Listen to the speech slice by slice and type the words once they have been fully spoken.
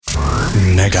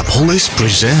Megapolis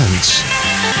presents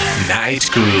Night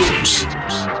Grooves.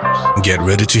 Get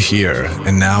ready to hear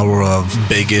an hour of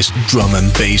biggest drum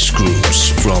and bass grooves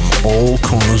from all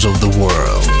corners of the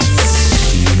world.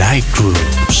 Night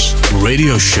Grooves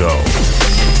radio show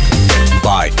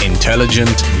by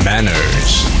Intelligent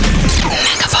Manners.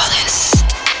 Megapolis.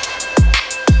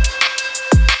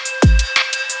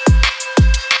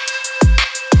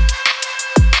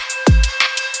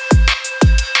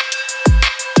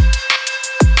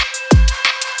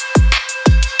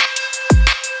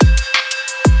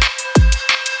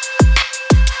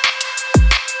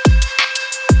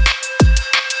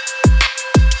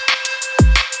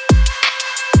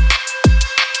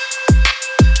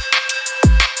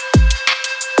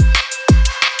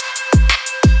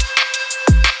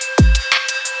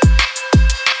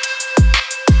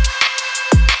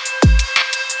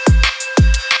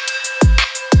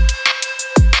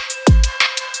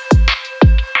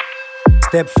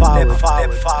 Step forward.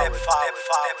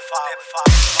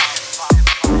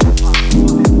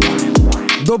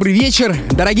 Добрый вечер,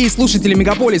 дорогие слушатели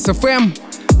Мегаполис FM.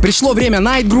 Пришло время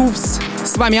Night Grooves.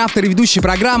 С вами автор и ведущий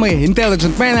программы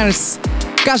Intelligent Manners.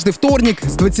 Каждый вторник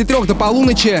с 23 до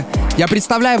полуночи я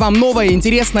представляю вам новое,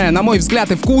 интересное, на мой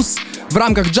взгляд и вкус, в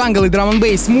рамках джангл и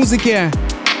драм-н-бейс музыки.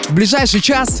 В ближайший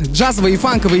час джазовые и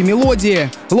фанковые мелодии,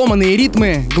 ломаные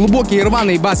ритмы, глубокие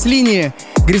рваные бас-линии,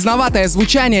 грязноватое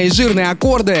звучание и жирные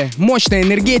аккорды, мощная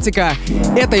энергетика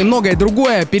 — это и многое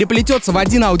другое переплетется в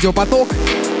один аудиопоток,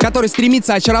 который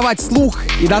стремится очаровать слух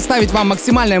и доставить вам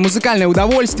максимальное музыкальное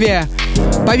удовольствие.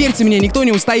 Поверьте мне, никто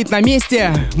не устоит на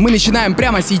месте. Мы начинаем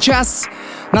прямо сейчас.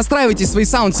 Настраивайте свои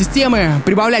саунд-системы,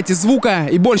 прибавляйте звука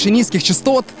и больше низких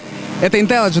частот. Это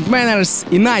Intelligent Manners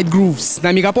и Night Grooves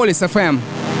на Мегаполис FM.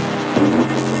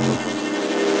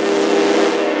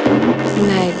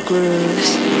 Night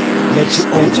Grooves. Let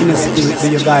your own instinct be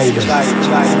your guide.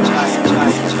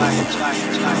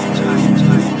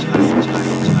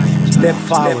 Step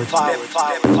forward.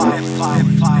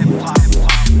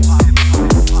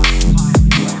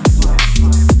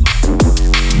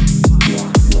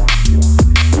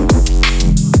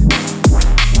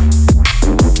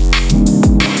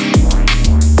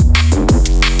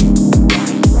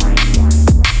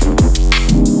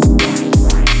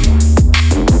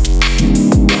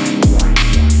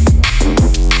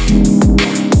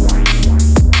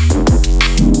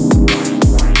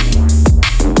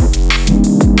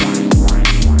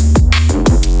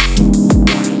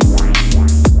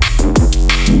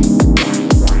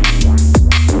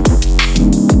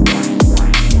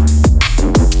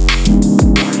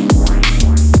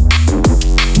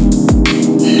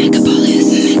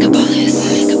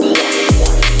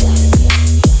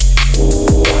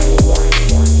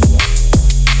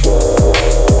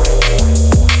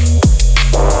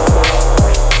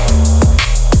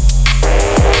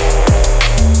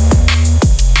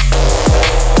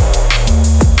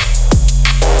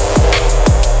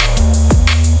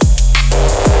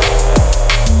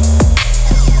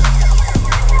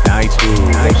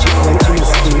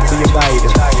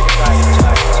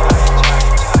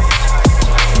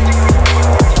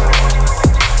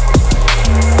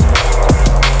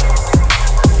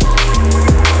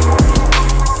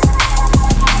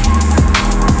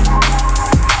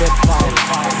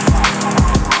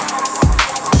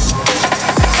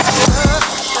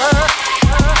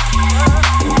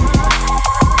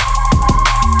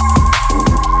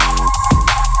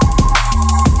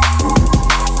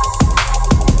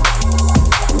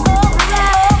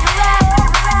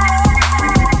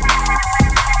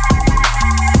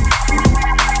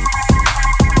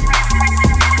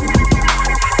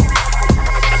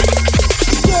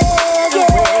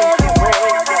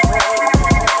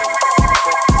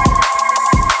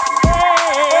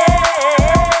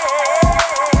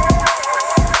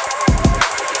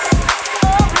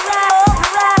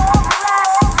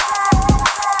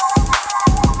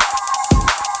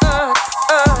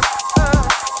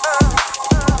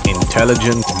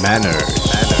 Intelligent Manners.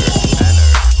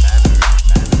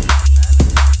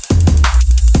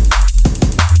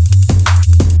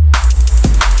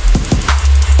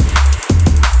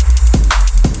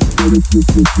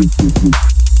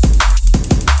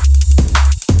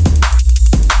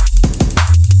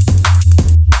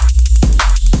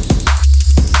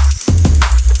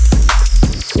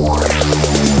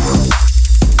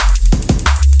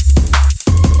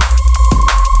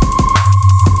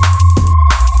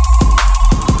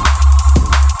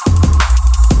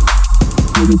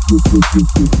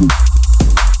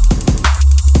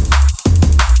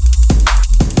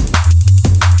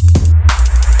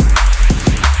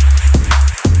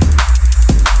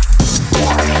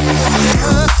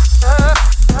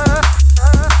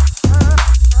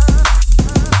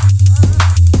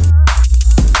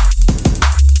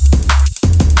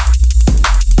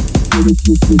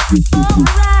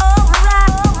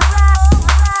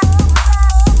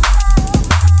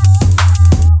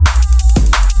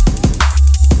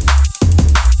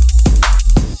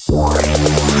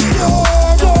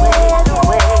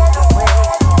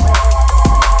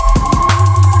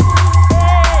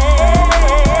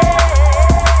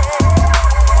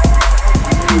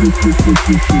 Hey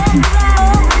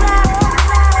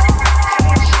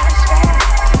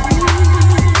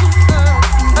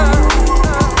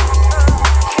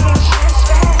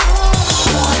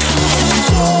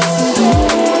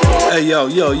yo,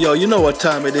 you know what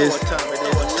time it is?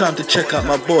 Time to check out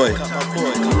my boy,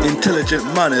 Intelligent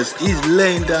Manners. He's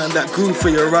laying down that groove for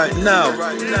you right now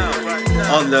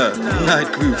on the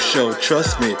Night Groove Show.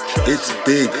 Trust me, it's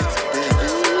big.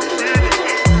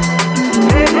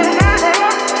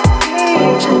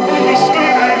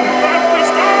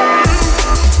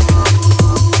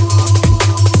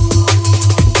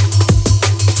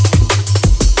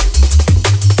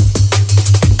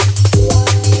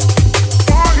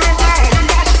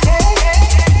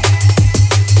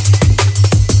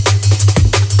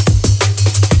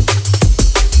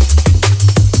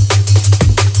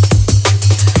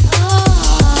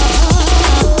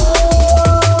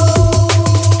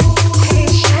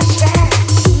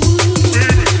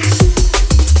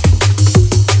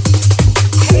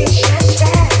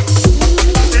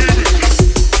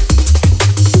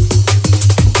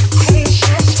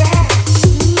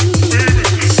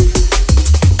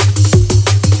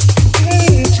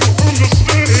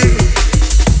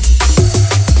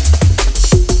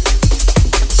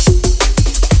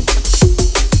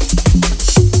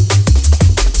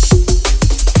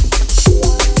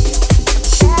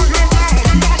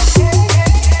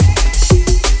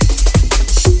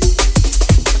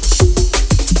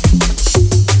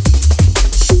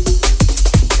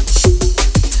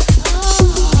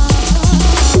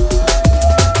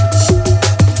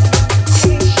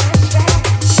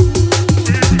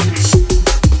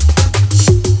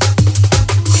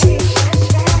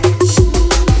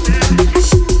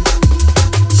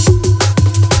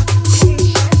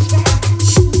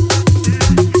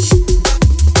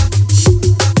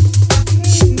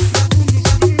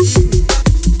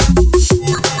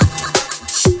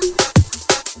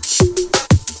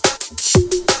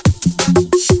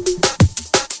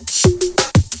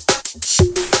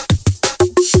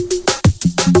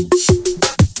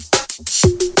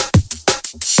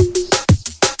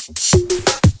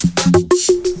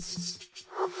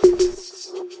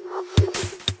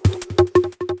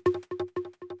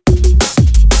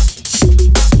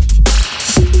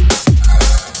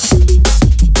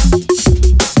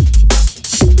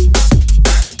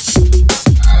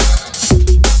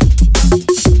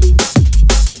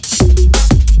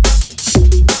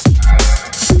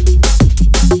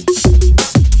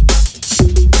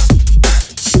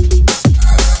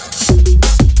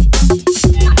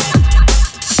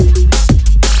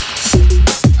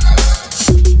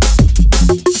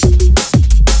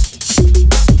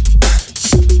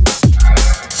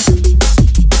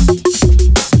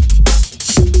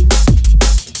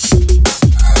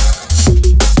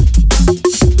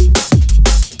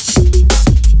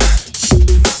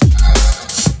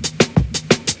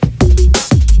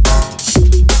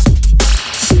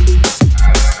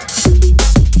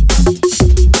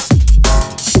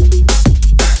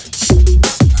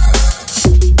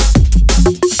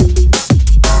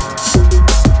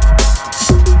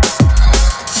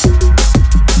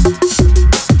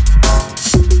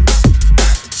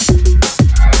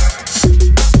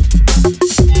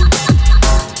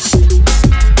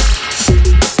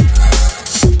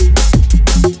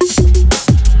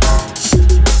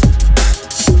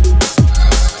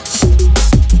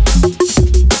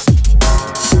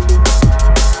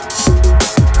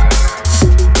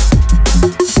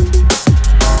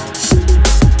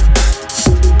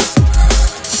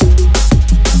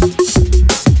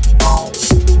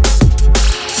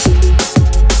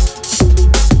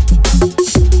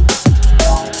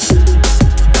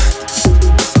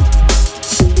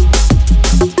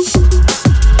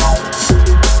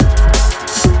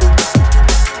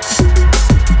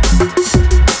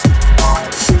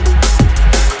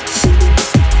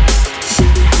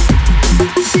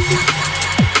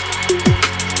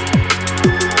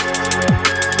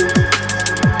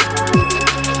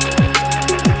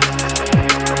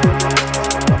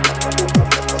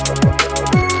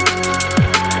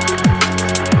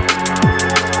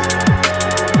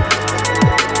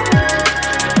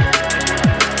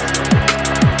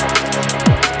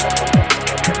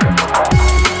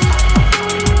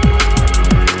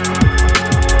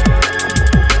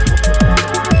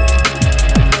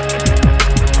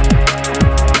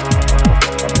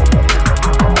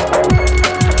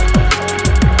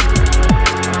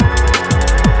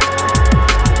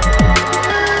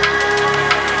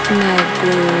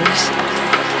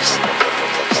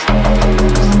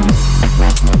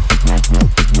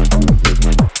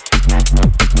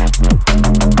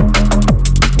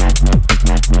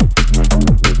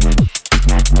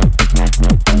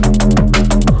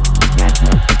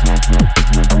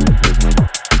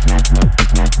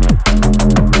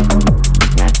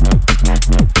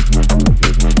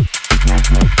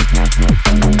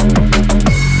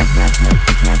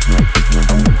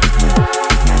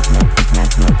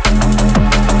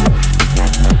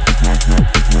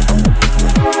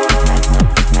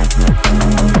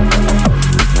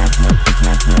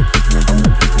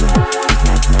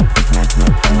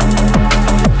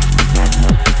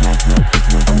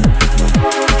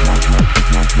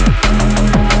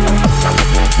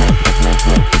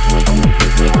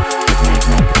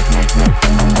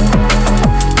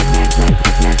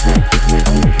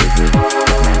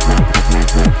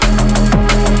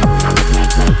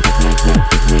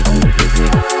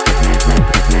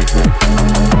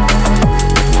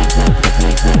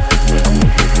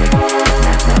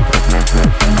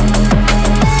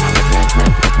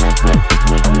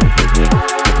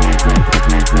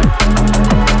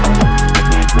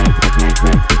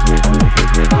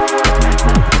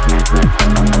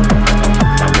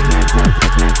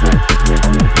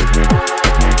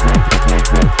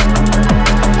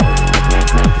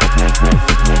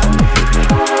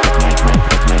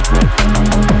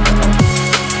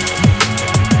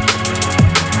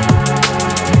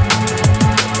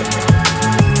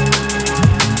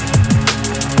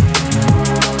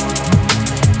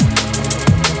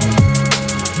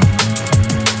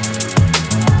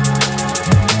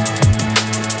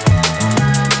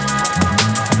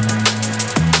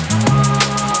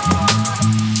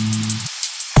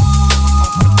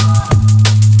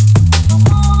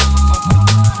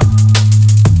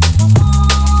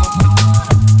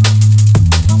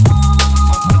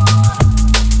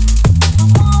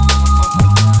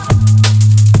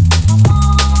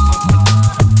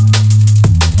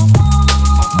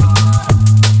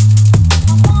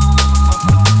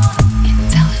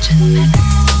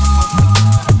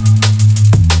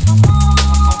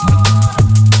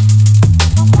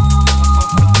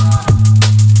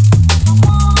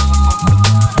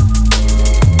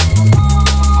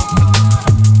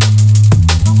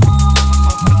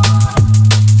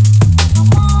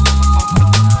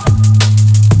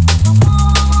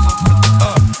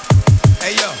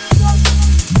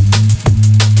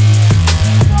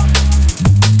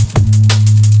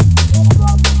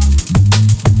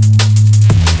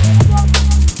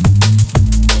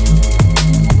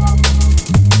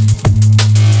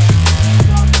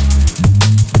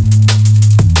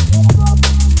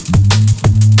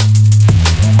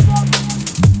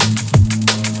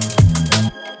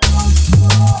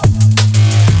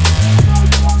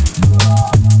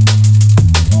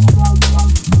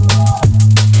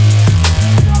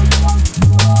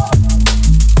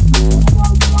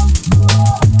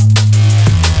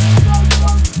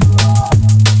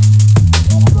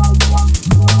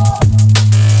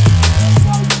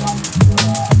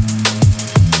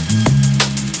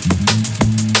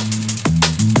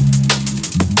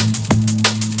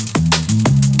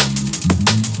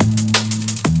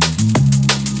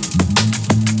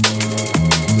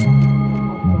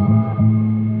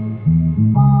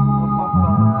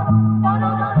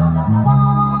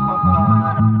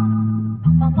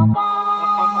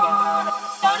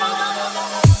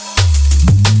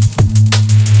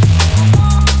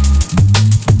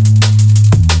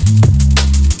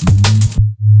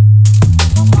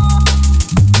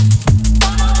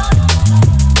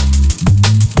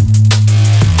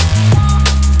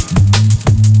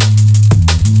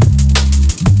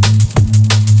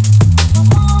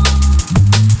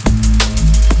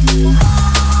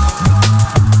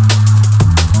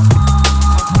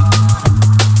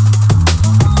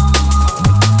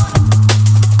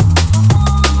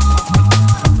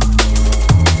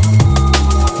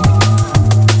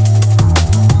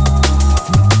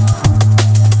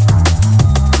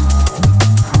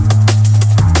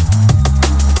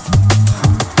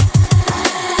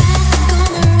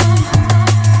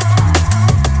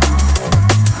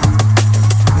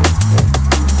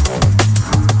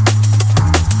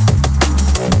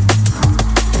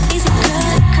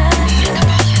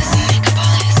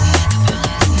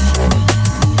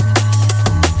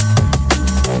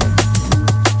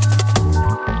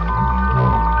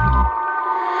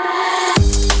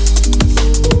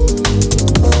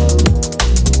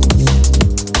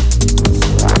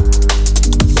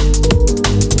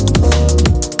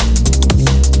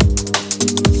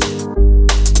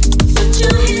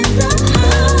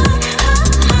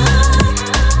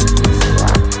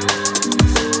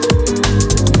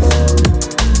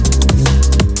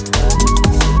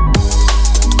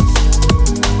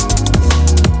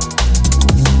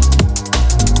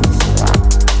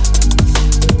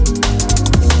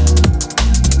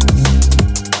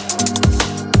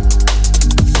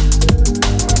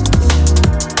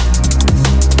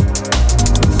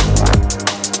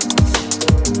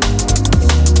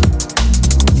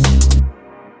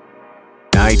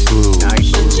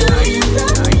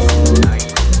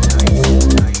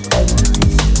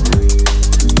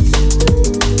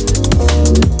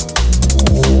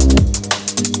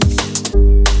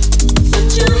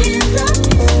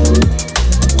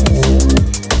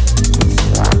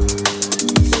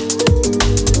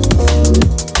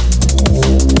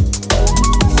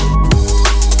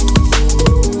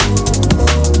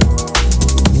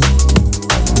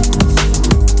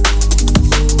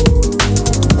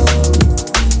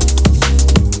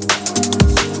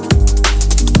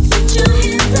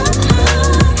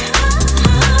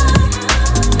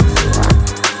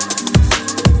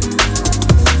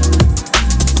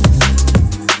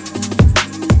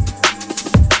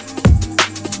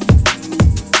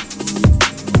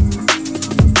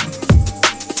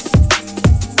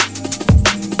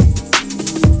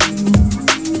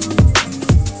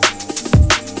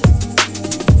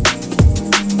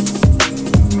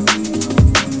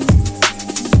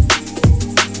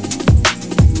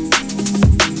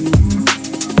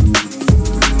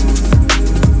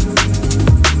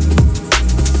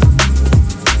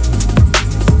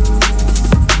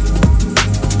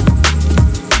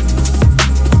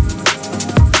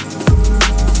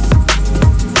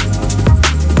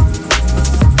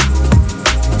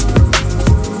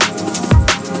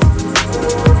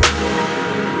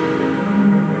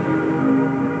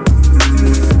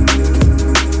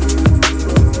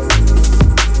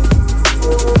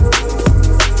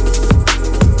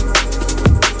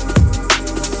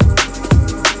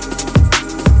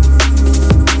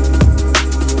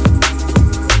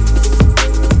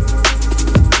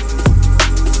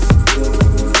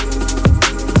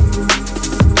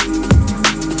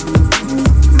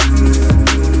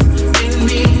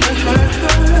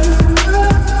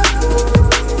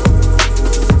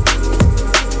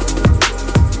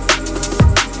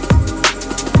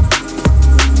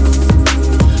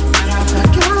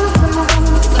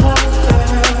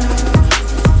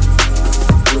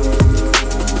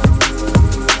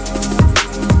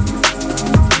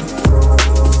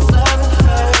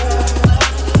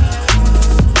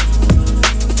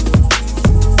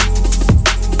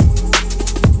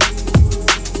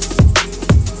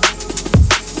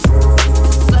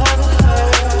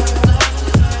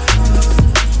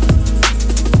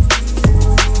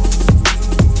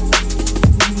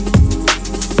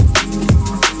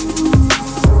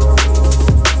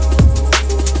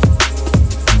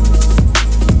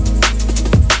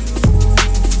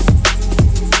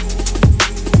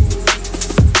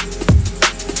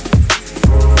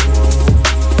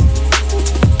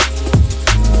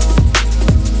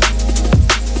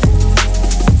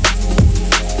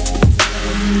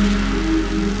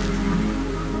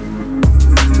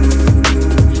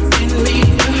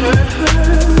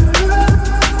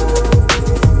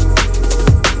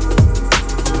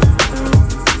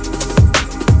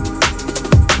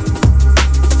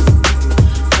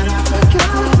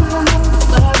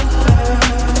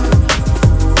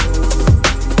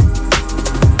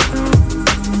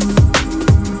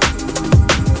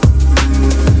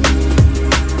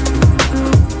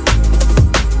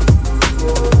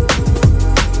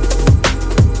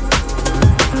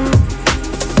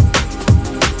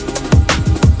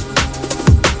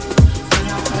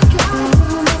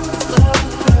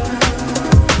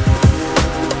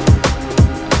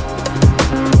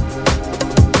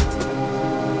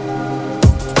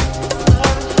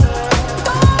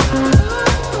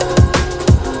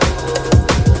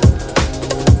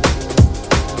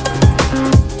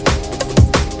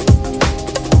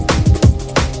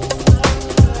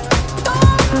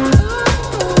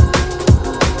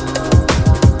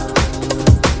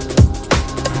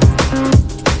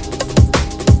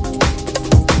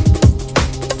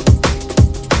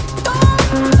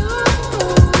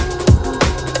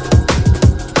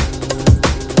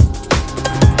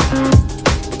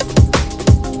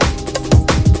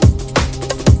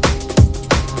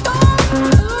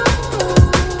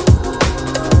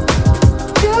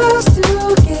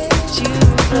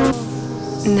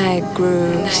 Night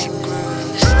Grooves.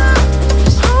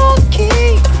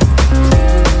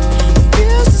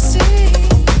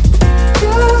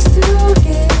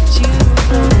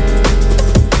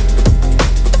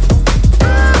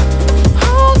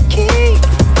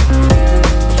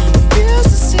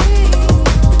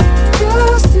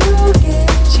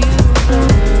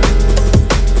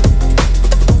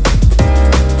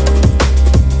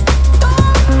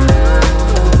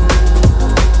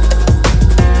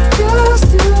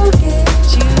 Just to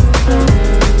get you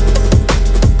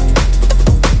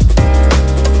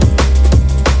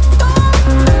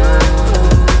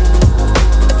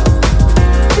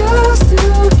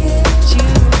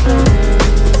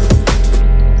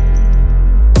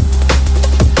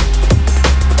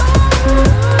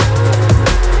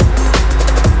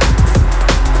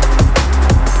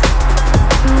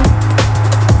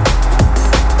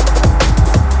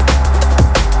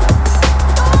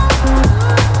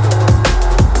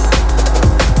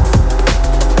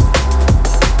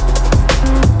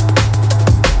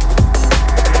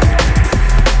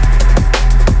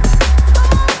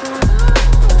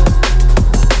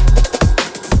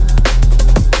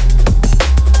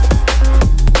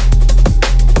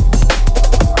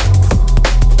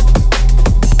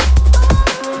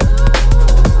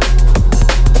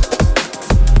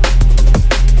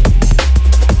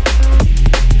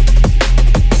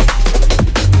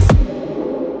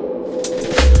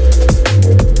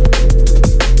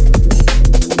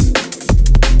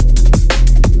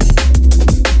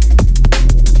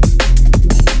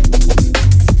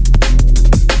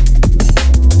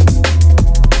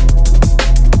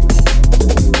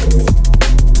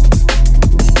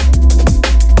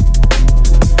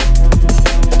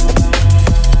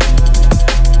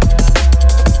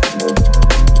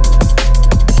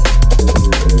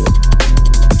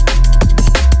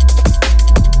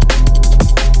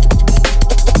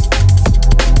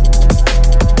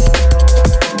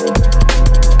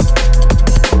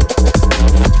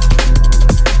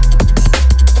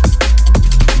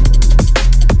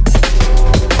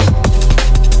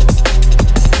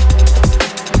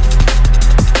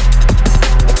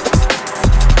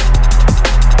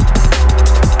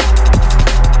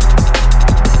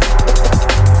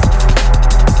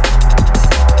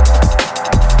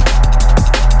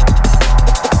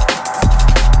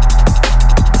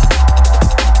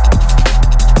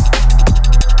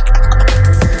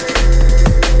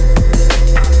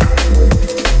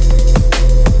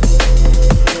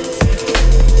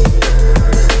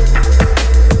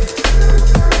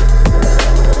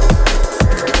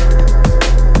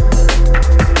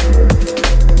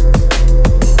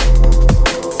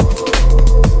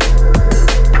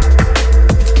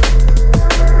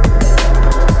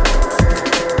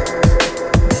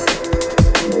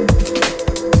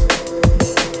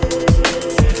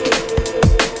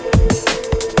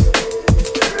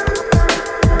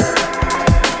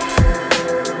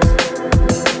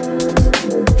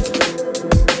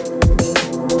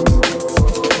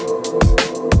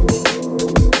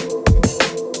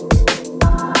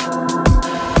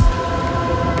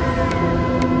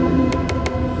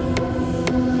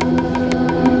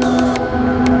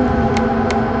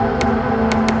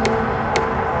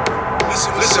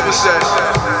listen me say.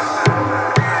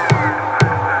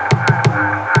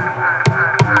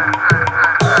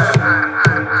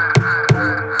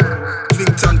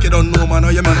 Think tank, you don't know, man. Oh,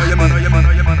 yeah, man. Oh, yeah, man. Oh, yeah, man.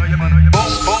 Oh, yeah, man. Oh, yeah, man.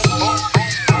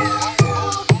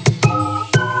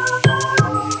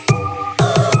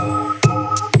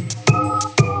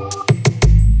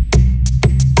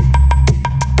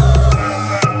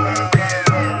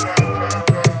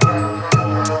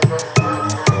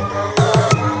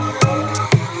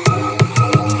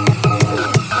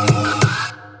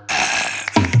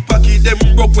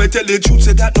 Tell the truth,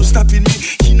 say that no stopping me.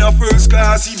 In a first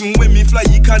class, even when me fly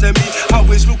economy.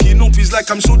 Always looking up, it's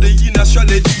like I'm so the in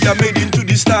astrology. I made into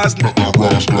the stars. I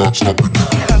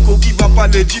go give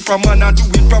apology for man, I do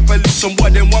it properly.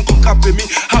 Somebody them want to copy me.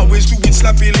 Always do it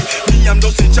slappily. Me, I'm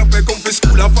just a chap, I come for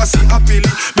school, I fussy happily.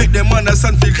 Make them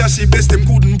understand, feel clashy, best them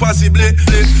couldn't possibly.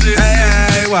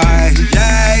 Hey, why?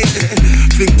 Hey,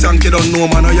 think tank, you don't know,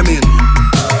 man, how you mean?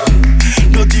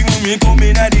 Nothing with me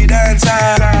coming at the dancer.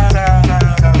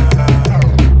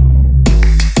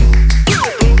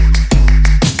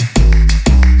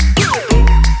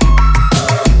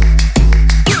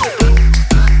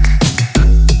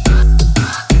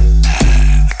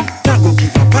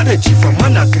 For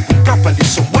man I do it properly,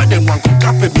 so why them want to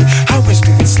copy me? Always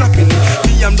do it slappily.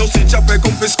 Me I'm just a chap I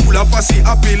come for school I fussy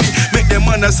happily. Make them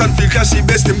understand feel clashy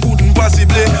best them couldn't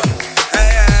possibly.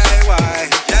 Hey, why?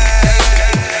 Yeah,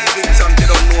 think something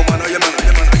don't know man. Oh yeah man, oh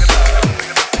yeah man, oh yeah man.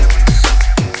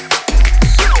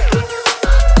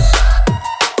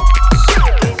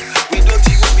 We don't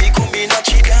even be coming at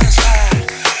the dance hall.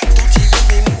 Don't even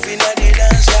be moving at the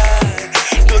dance hall.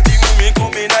 Don't even be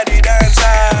coming at the dance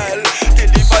hall.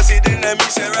 Then I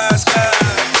miss a rascal.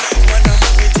 When I'm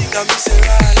waiting, I miss a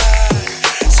rally.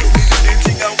 So we do the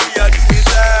thing and we are doing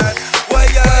that. Why?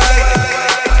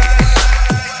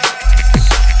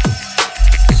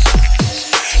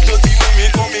 Don't even me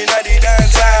coming at the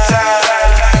dance hall.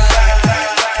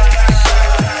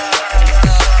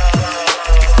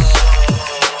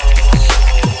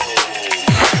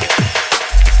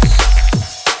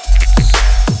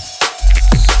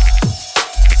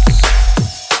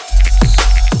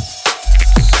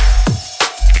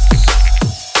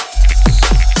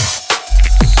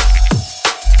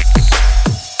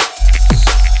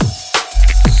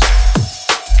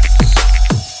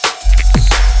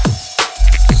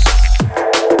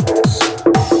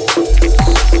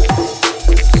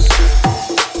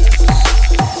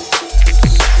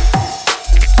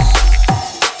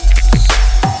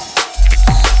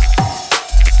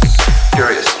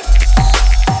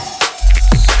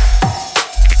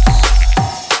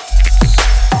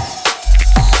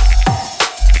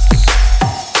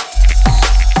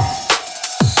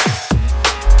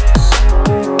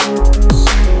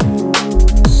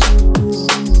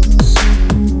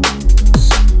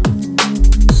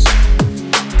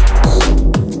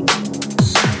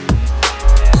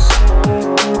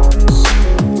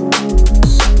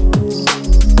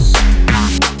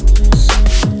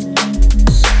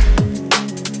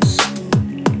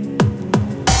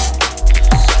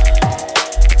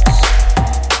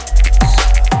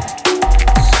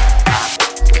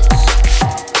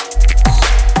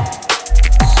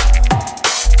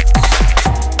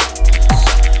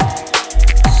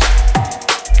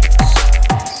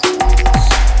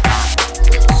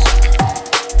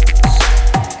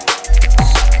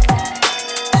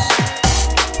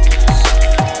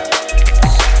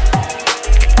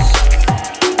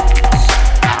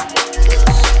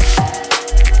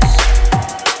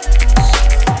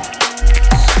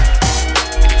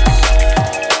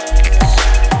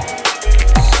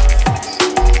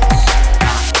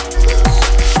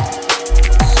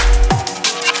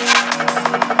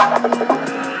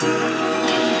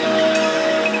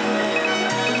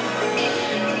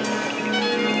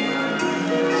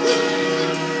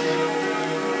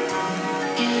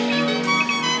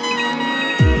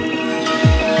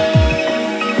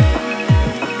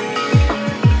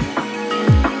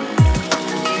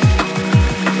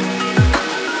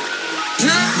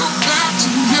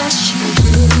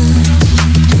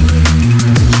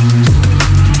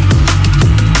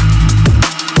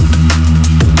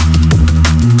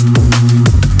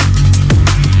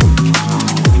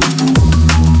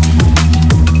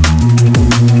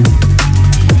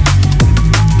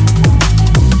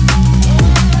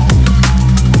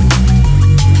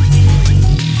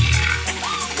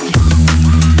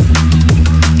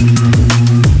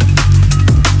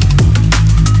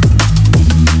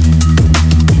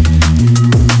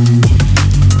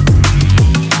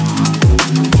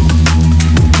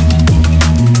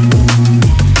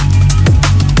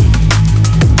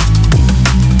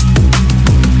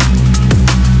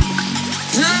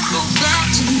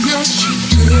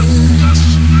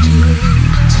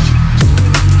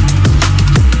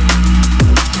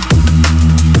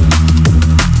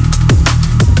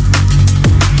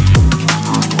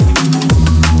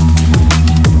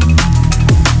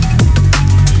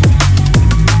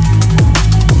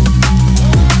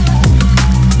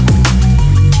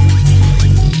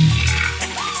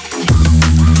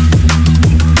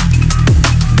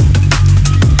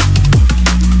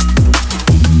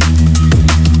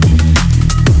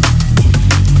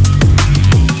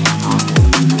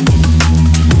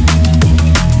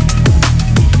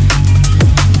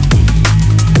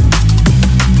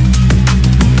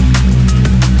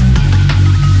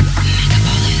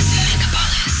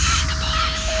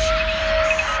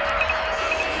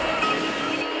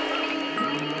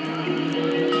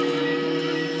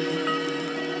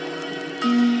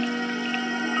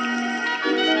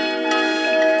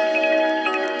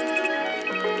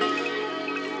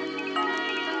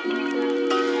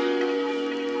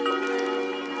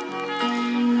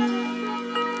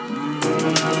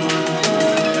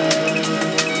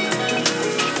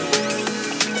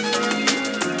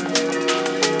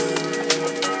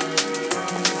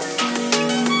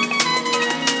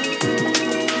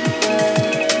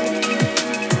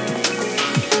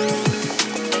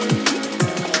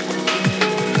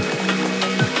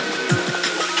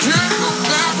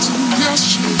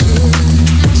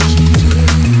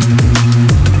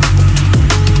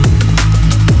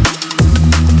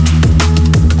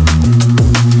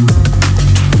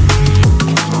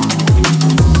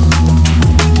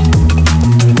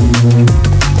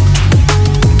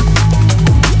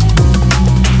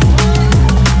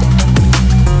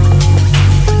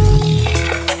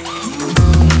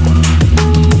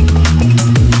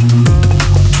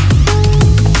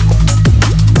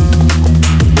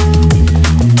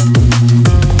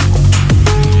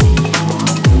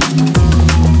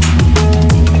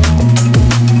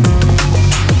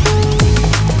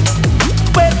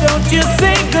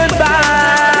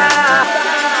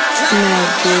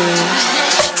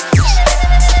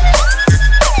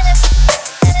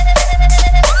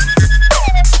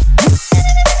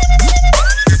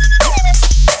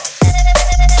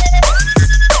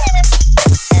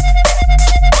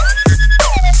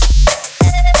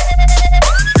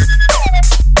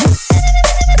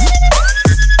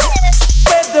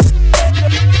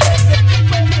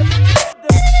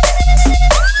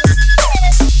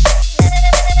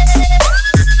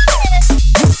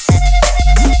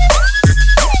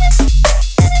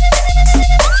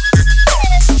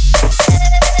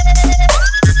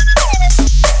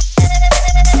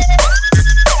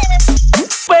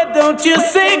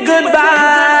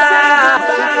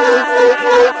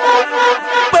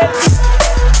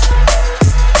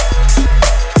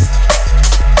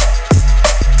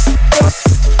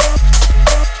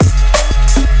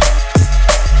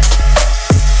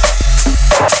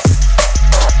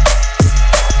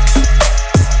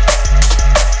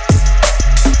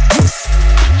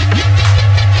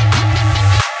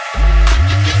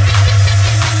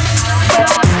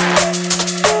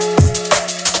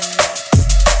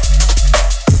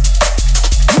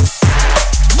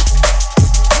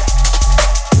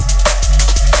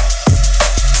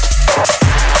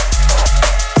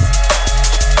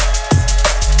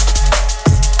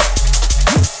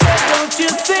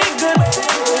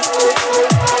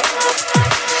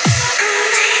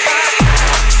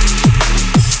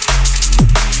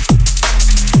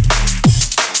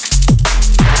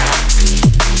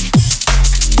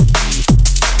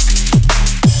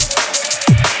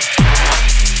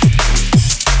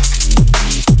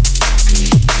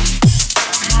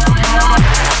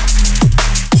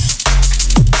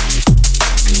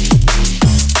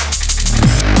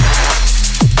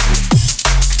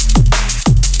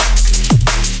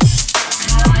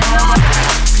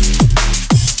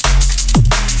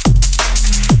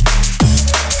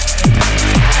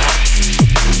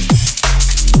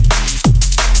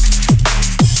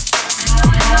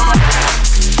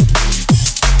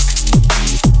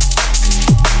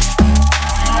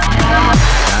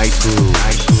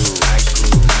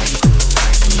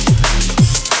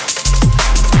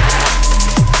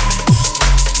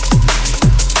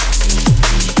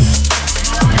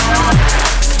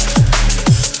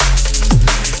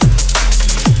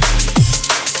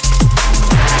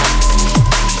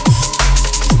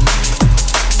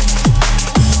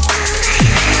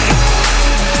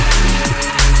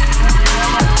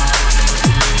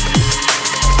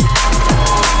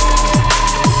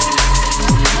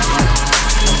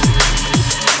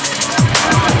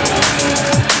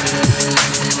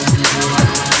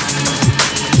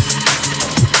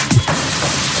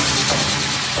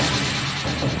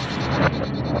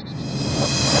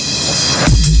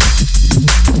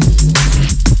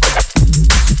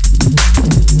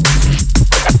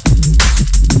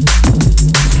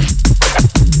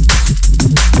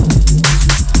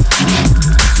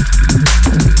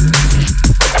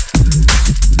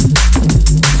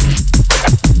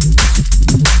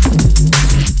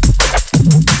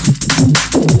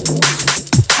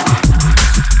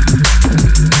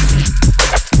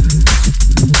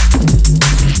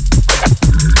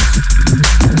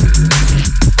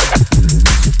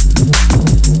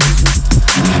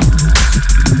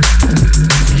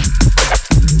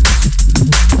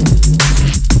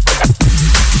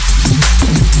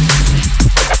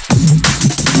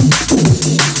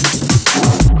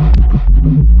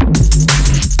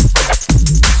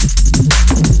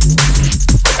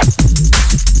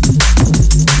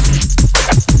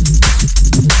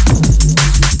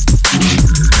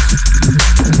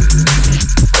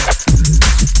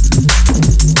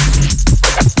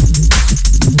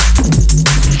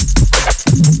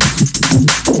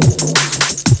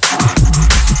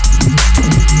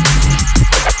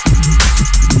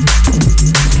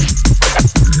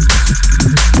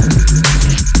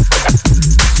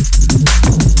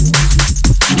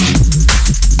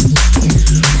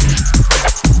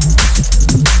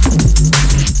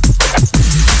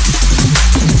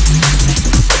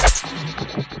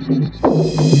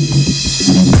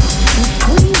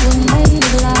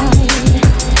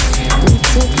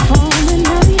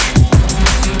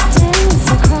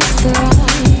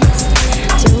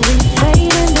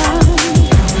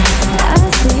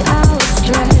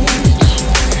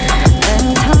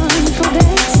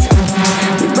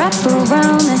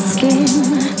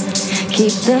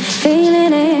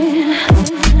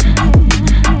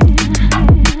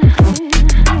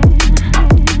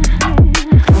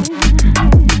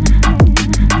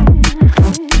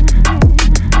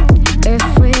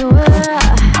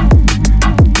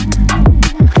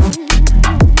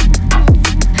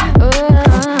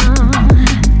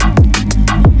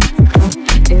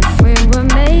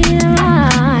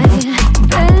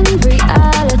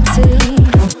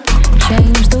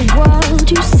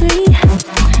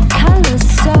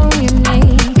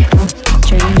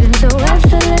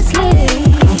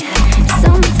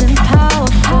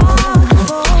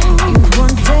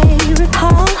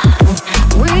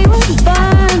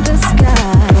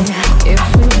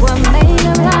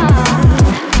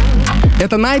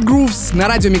 Это Night Grooves на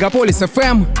радио Мегаполис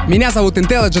FM. Меня зовут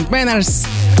Intelligent Manners.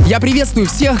 Я приветствую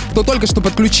всех, кто только что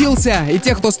подключился, и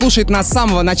тех, кто слушает нас с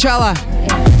самого начала.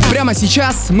 Прямо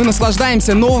сейчас мы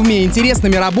наслаждаемся новыми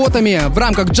интересными работами в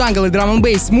рамках джангл и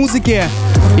драм-н-бейс музыки.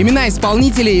 Имена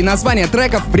исполнителей и названия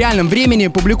треков в реальном времени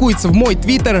публикуются в мой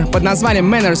твиттер под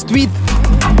названием Manners Tweet.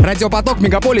 Радиопоток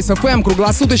Мегаполис FM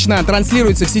круглосуточно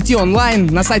транслируется в сети онлайн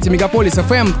на сайте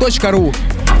megapolisfm.ru.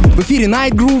 В эфире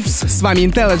Night Grooves, с вами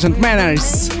Intelligent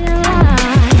Manners.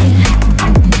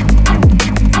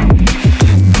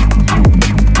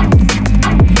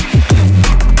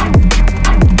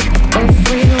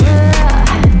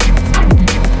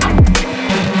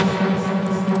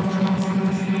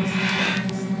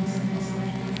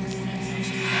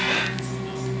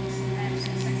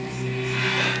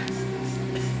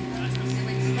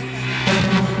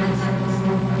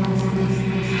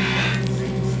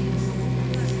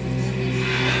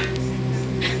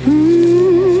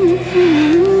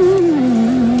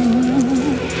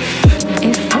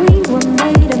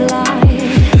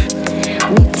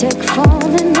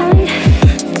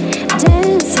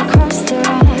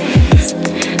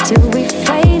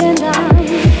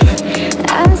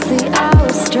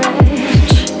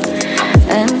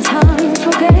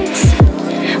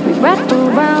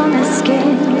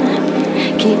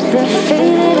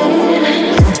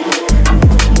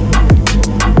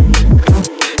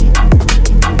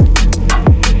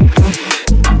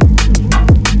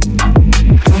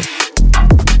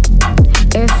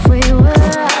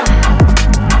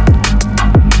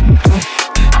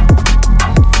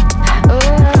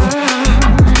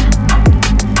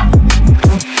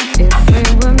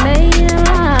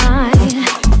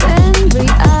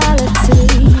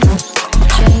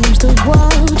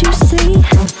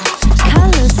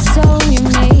 Colors so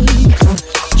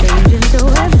unique.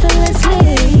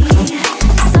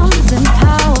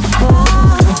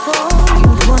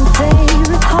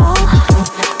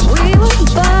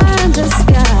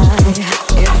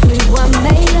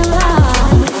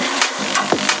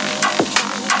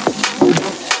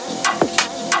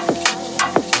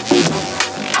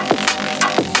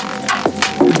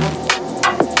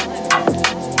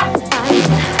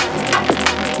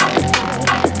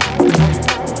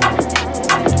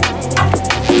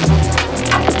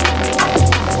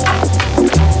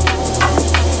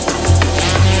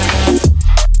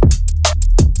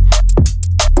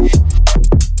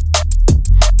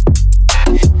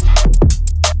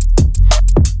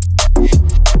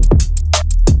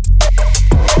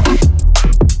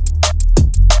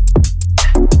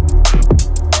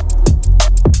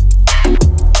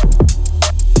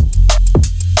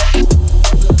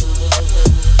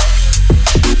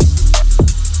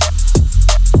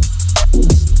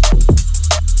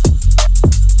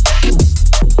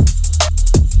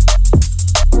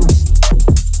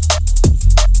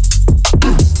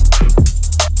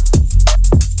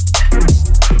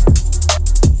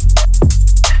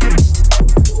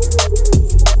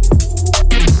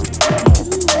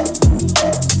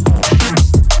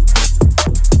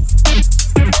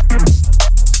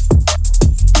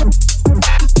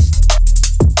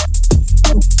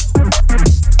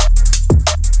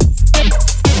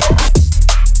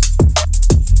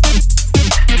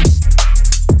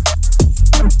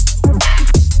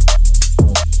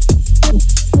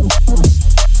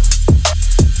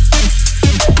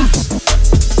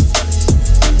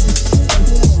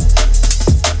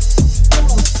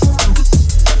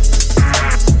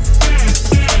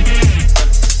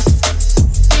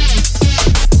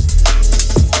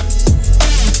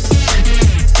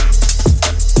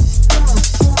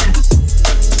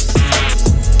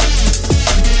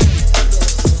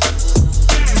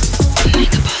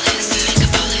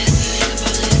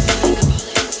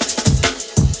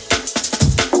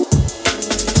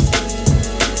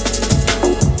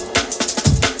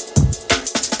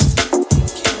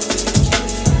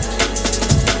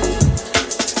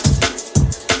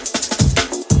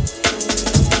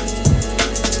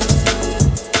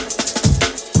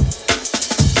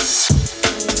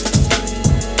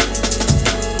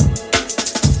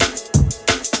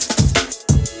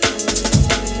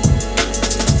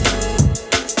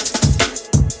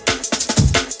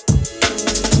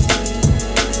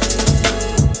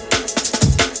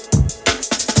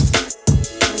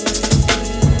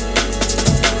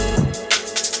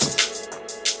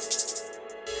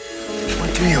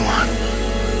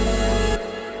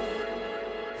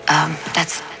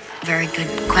 very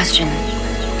good question.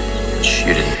 Shh,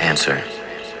 you didn't answer.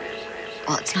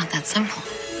 Well, it's not that simple.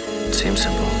 It seems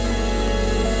simple.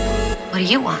 What do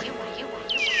you want?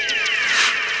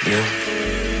 You?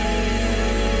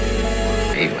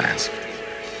 You ask.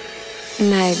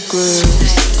 Night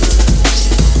grooves.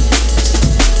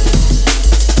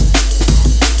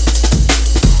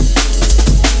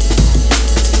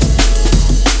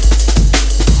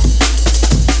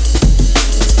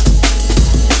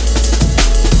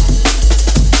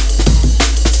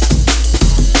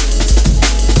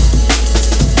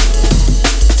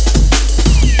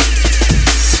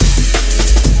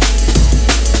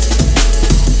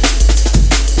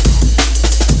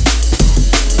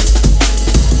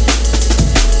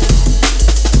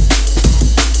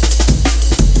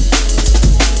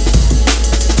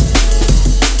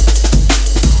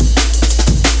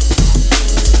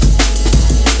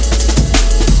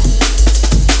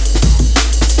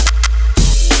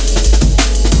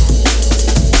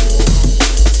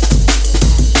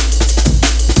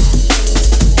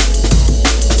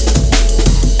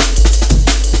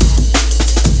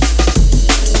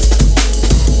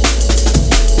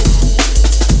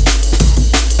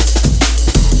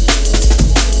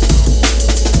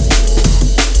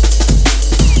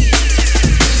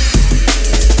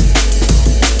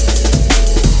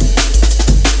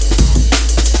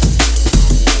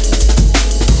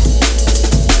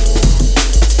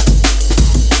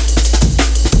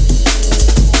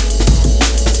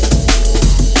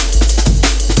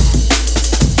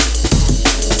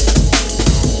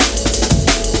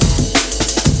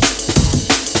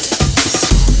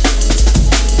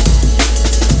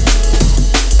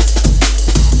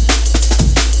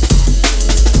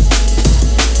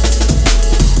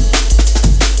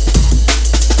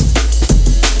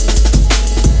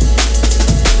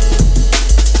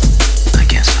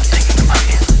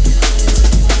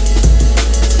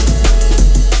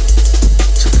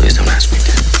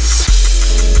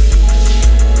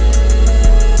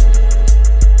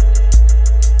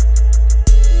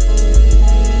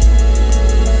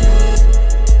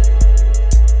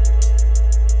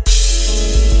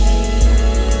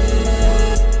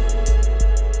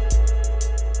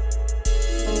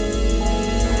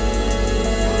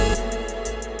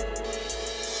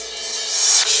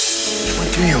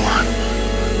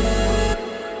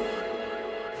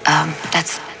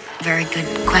 That's a very good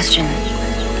question.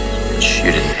 Shh,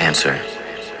 you didn't answer.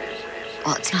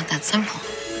 Well, it's not that simple.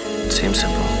 It seems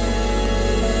simple.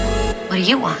 What do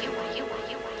you want?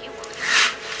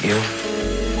 You?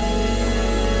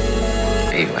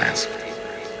 You ask.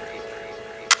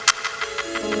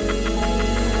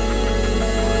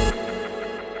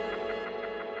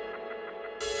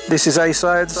 This is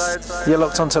A-Sides. You're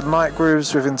locked onto Night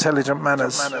Grooves with Intelligent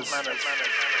Manners.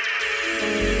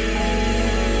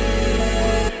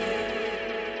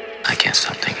 I can't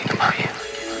stop thinking about you.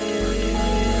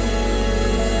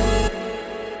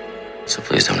 So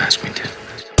please don't ask me to.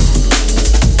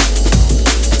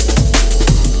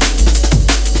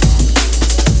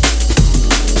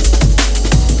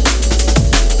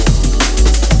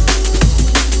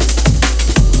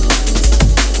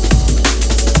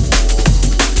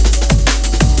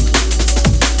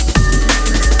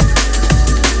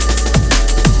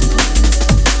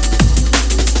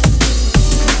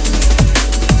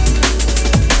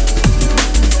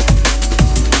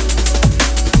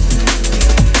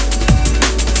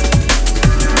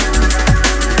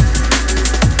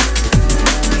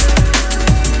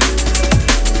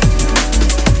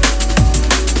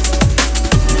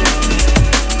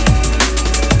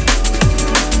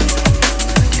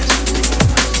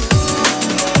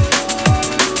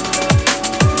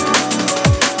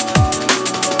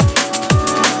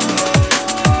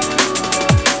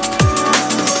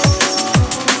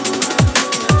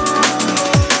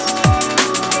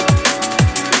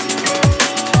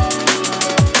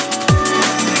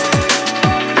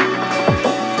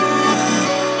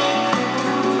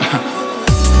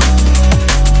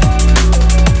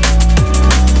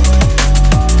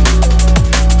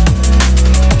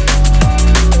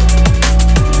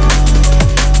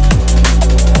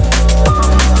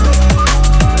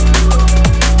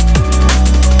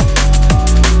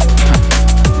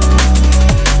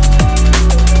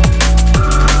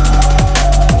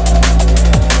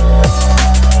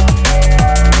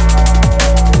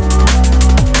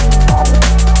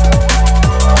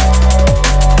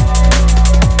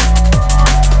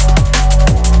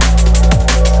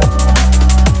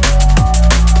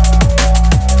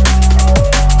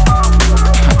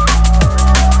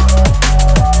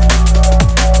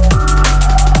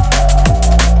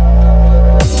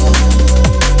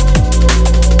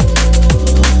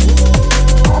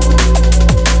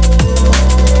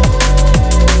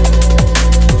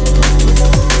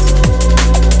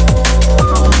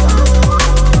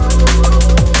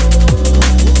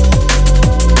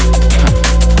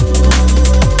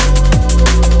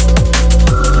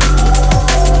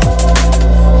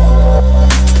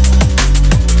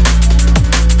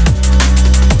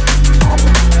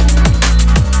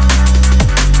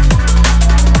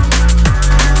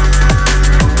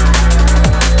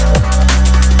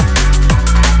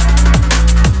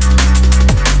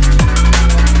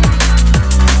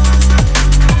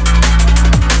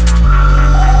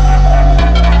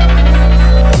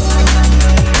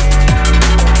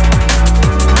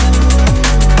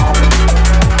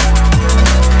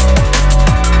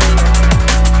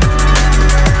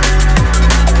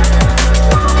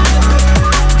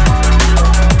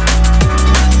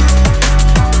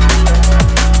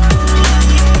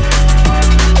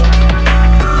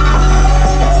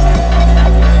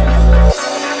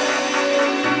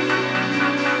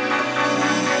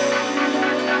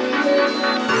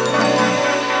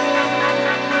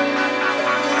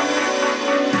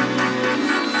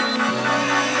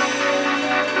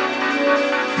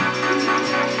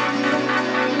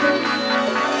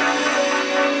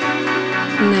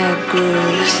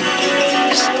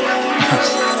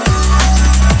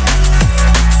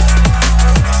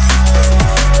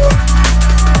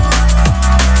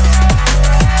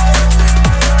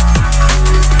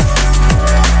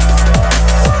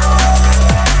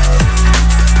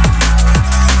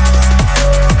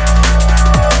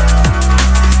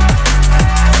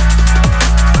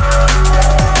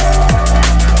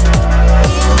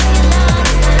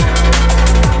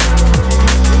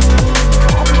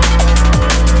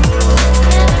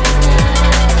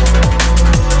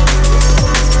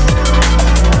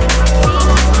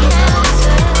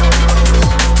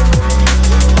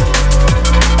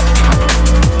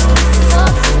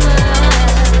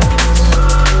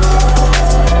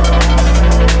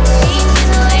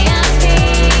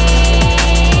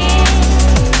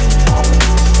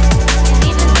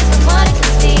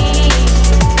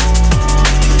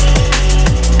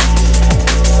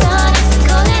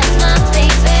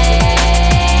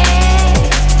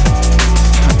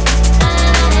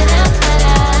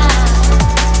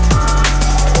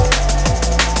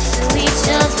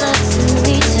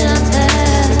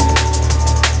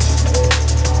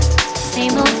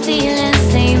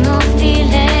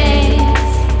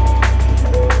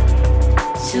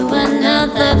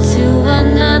 another, to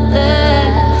another.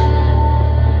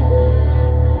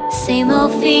 Same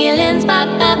old feelings, ba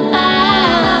ba ba.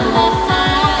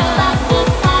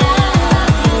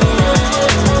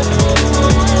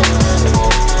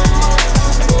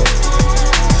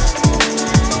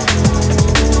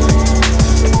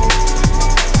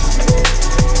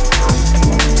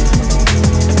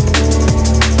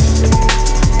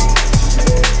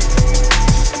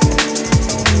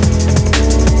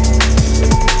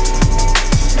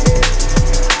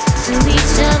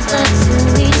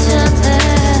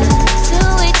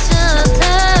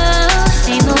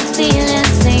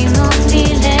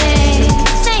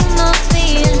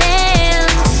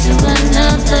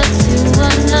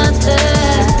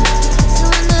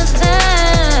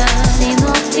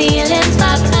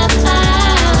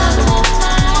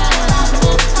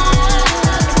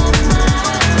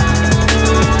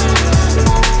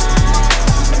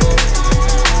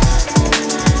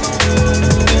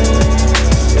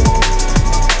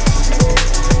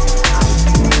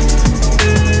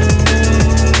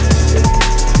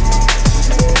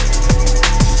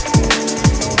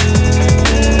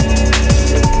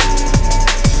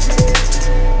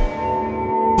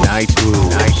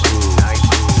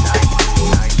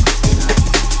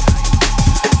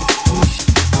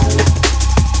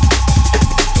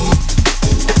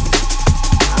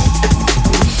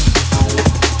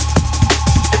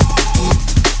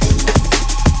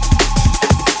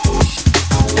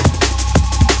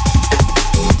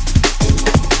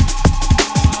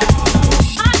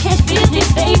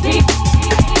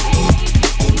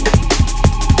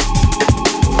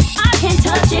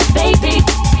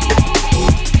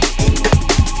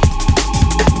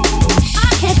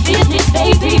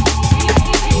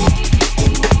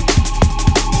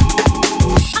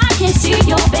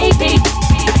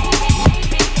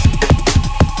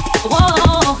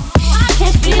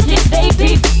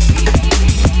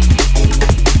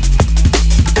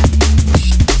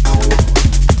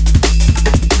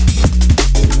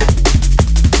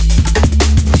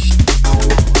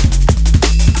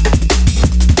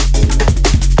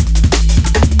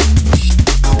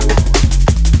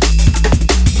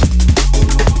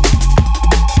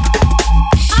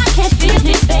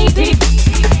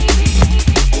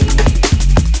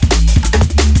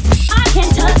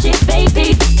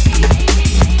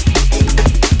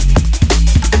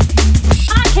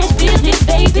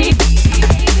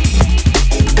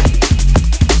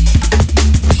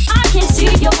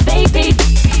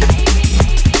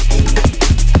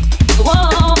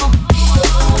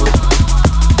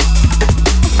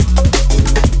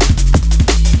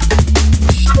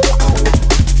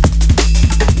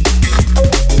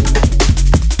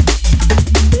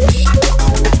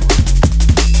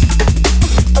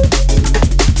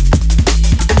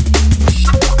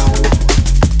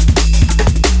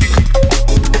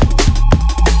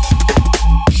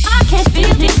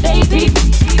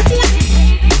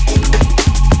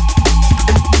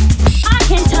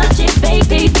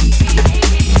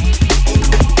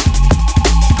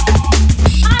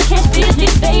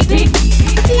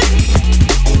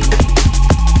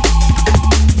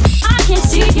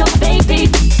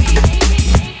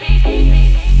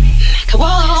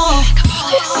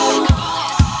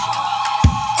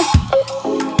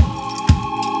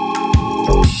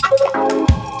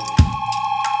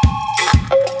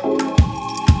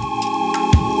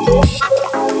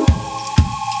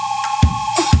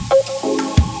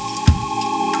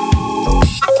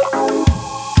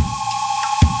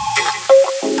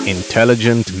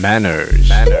 Intelligent Manners.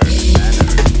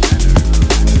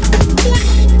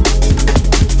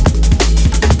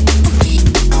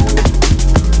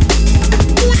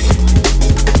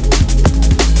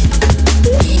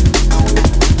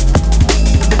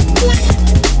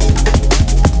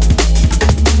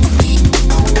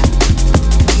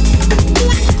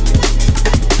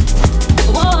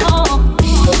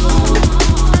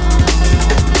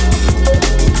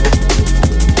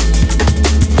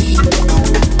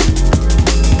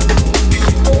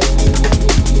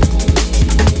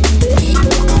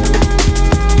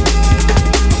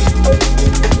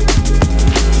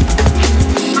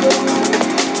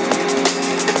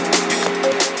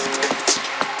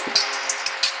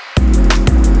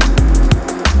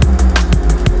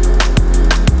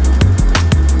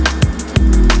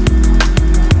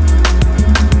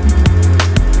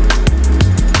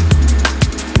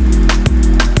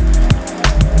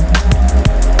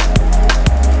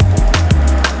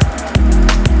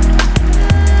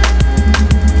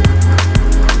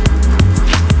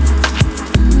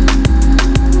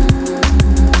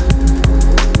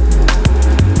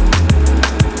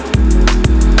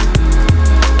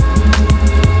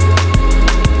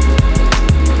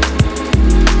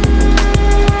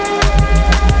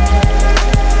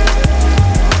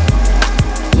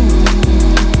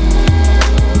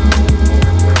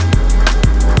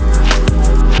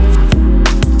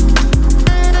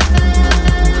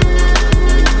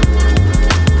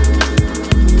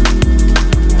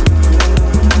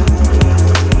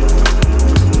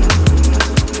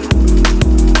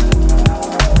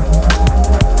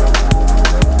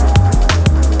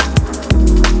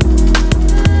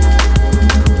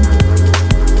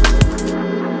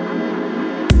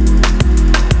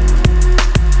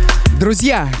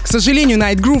 Друзья, к сожалению,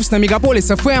 Night Grooves на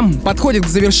Мегаполис FM подходит к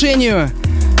завершению.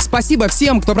 Спасибо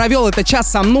всем, кто провел этот час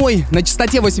со мной на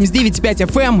частоте 89.5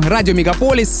 FM, радио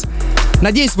Мегаполис.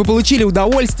 Надеюсь, вы получили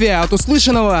удовольствие от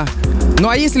услышанного. Ну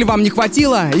а если вам не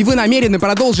хватило и вы намерены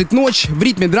продолжить ночь в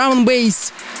ритме Drum &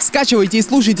 Bass, скачивайте и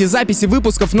слушайте записи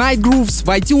выпусков Night Grooves в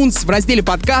iTunes в разделе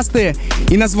подкасты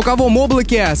и на звуковом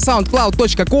облаке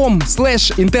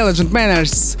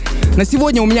soundcloud.com/intelligentmanners. На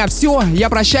сегодня у меня все. Я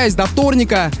прощаюсь до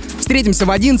вторника. Встретимся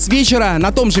в 11 вечера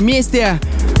на том же месте.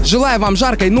 Желаю вам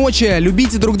жаркой ночи,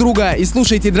 любите друг друга и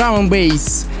слушайте Drum &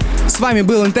 Bass. С вами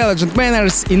был Intelligent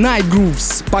Manners и Night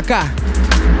Grooves. Пока!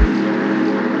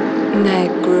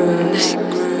 Night Grooves.